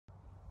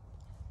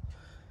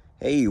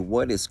Hey,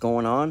 what is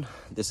going on?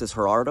 This is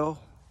Gerardo,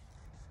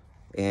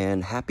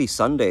 and happy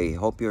Sunday.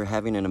 Hope you're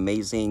having an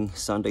amazing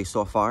Sunday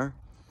so far.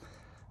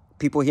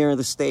 People here in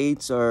the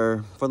States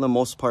are, for the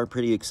most part,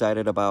 pretty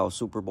excited about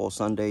Super Bowl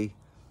Sunday.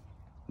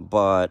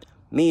 But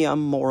me,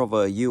 I'm more of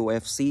a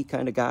UFC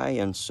kind of guy,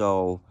 and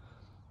so,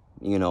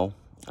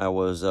 I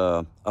was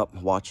up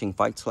watching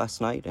fights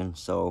last night, and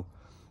so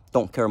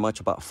don't care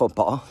much about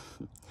football.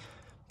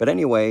 But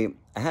anyway,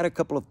 I had a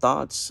couple of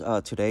thoughts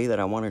today that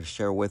I wanted to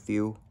share with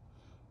you.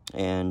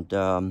 And,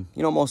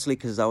 mostly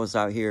because I was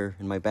out here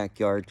in my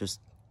backyard just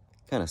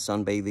kind of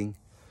sunbathing.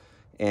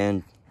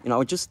 And, I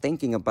was just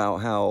thinking about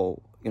how,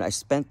 I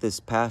spent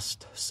this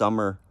past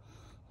summer,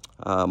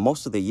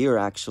 most of the year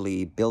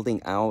actually,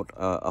 building out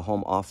a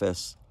home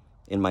office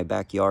in my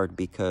backyard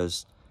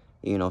because,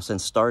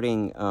 since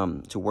starting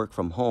to work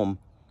from home,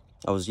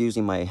 I was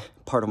using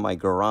part of my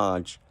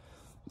garage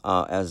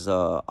as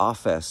a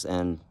office,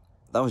 and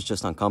that was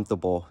just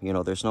uncomfortable.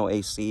 There's no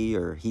AC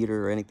or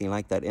heater or anything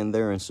like that in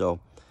there, and so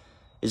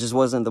it just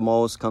wasn't the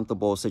most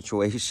comfortable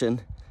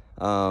situation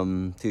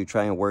to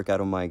try and work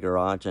out of my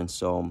garage. And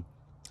so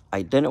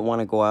I didn't want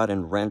to go out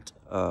and rent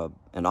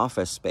an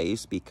office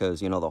space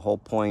because, the whole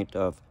point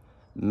of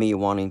me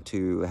wanting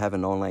to have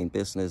an online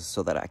business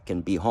so that I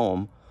can be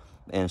home.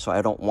 And so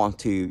I don't want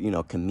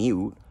to,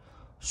 commute.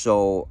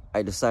 So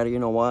I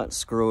decided, what,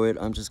 screw it.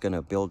 I'm just going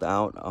to build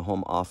out a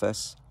home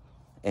office.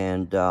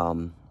 And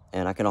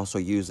I can also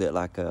use it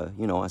like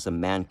as a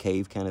man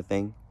cave kind of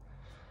thing.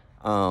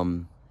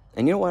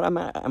 And you know what, I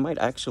might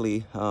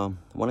actually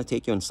want to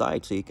take you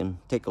inside so you can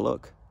take a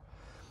look.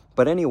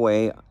 But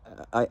anyway,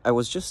 I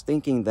was just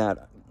thinking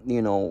that,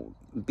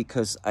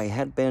 because I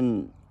had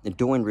been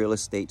doing real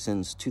estate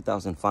since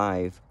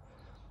 2005,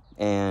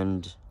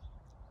 and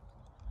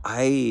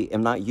I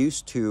am not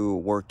used to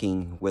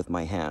working with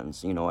my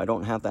hands. I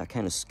don't have that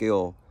kind of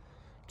skill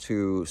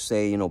to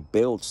say,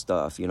 build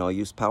stuff,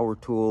 use power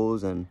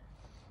tools and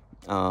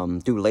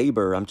do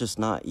labor. I'm just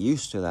not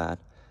used to that.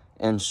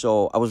 And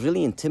so I was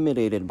really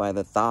intimidated by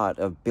the thought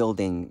of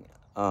building,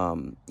 a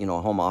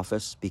home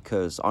office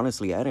because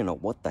honestly, I didn't know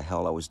what the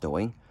hell I was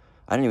doing.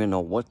 I didn't even know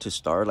what to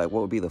start, like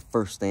what would be the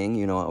first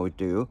thing, I would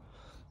do.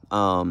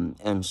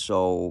 And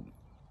so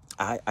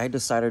I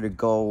decided to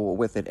go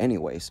with it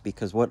anyways,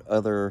 because what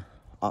other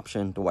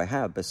option do I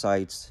have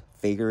besides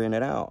figuring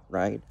it out,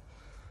 right?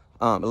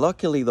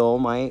 Luckily though,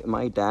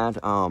 my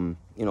dad,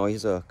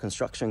 he's a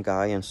construction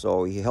guy, and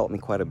so he helped me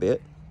quite a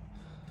bit.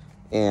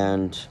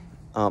 And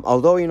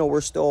although, we're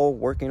still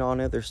working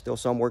on it, there's still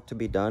some work to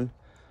be done.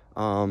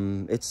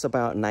 It's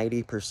about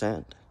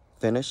 90%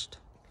 finished,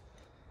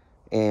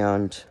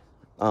 and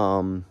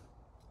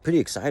pretty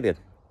excited.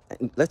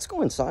 Let's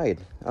go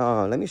inside.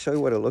 Let me show you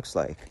what it looks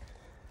like.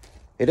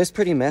 It is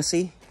pretty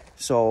messy,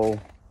 so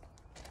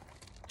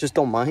just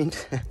don't mind.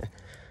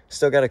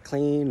 Still got to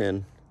clean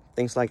and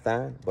things like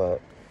that,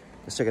 but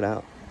let's check it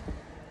out.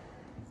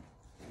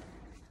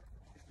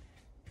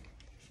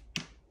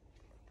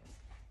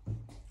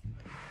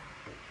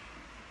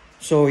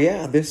 So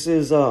yeah, this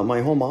is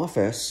my home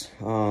office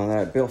that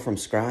I built from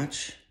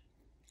scratch.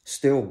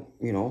 Still,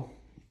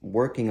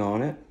 working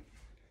on it.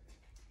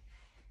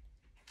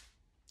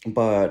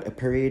 But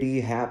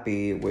pretty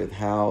happy with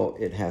how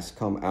it has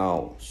come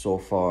out so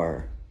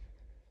far.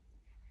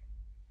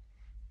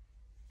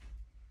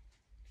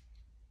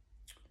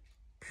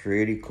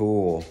 Pretty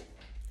cool.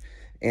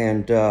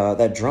 And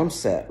that drum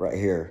set right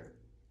here,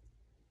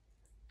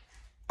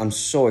 I'm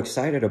so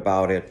excited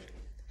about it.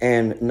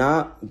 And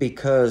not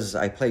because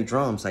I play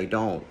drums, I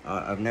don't.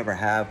 I've never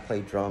have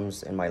played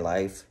drums in my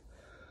life.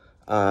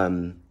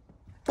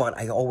 But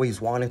I always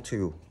wanted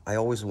to. I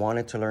always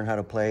wanted to learn how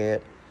to play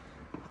it.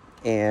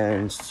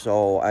 And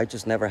so I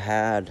just never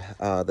had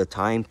the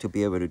time to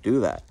be able to do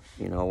that.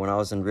 When I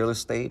was in real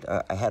estate,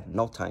 I had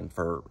no time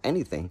for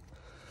anything.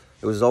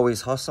 It was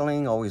always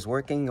hustling, always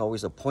working,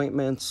 always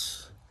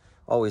appointments,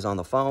 always on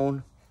the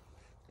phone.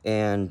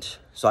 And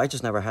so I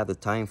just never had the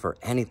time for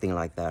anything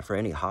like that, for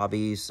any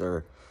hobbies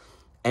or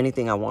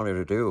anything I wanted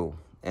to do.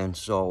 And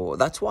so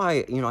that's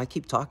why, I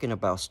keep talking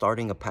about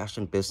starting a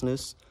passion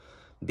business,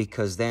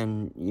 because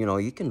then,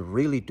 you can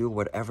really do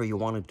whatever you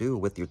want to do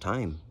with your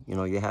time.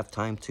 You have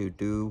time to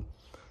do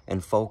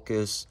and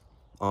focus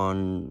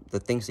on the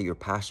things that you're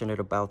passionate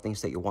about,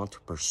 things that you want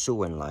to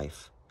pursue in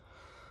life.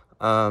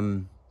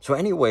 So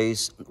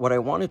anyways, what I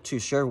wanted to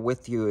share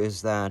with you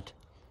is that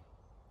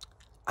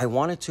I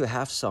wanted to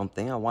have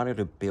something. I wanted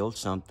to build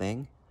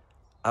something.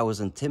 I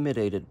was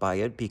intimidated by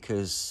it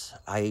because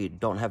I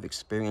don't have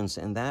experience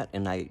in that,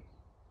 and I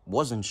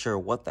wasn't sure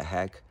what the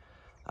heck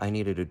I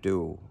needed to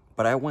do.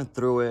 But I went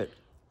through it,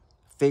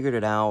 figured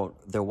it out.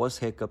 There was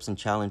hiccups and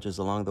challenges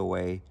along the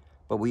way,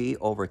 but we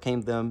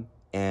overcame them,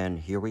 and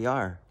here we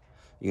are,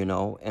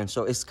 And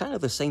so it's kind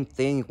of the same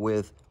thing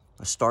with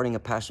starting a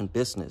passion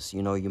business.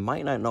 You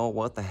might not know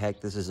what the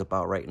heck this is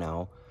about right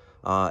now.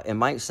 It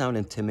might sound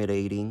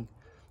intimidating,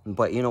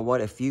 but you know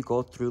what? If you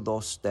go through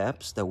those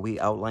steps that we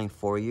outlined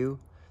for you,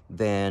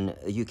 then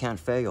you can't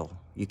fail.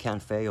 You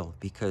can't fail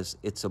because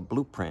it's a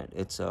blueprint.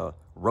 It's a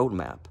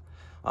roadmap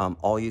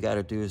All you got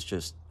to do is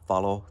just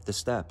follow the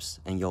steps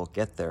and you'll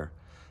get there.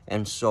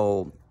 And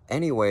so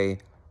anyway,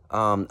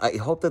 I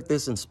hope that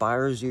this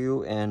inspires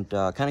you and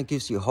kind of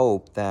gives you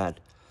hope that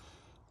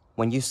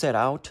when you set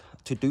out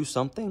to do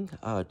something,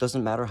 it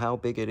doesn't matter how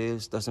big it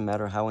is, doesn't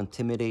matter how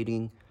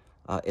intimidating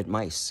it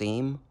might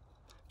seem,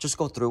 just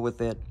go through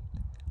with it.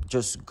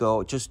 Just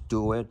go, just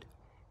do it.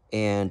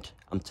 And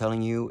I'm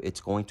telling you,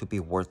 it's going to be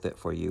worth it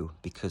for you,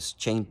 because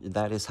change,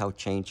 that is how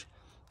change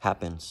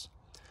happens.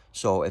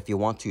 So if you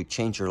want to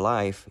change your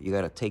life, you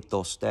got to take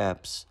those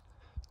steps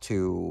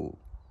to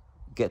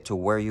get to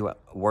where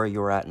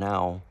you're at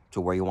now, to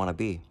where you want to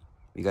be.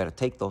 You got to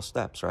take those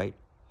steps, right?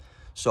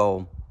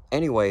 So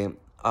anyway,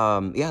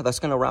 yeah, that's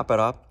going to wrap it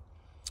up.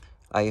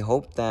 I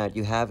hope that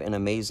you have an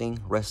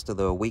amazing rest of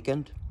the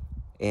weekend,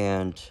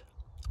 and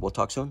we'll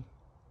talk soon.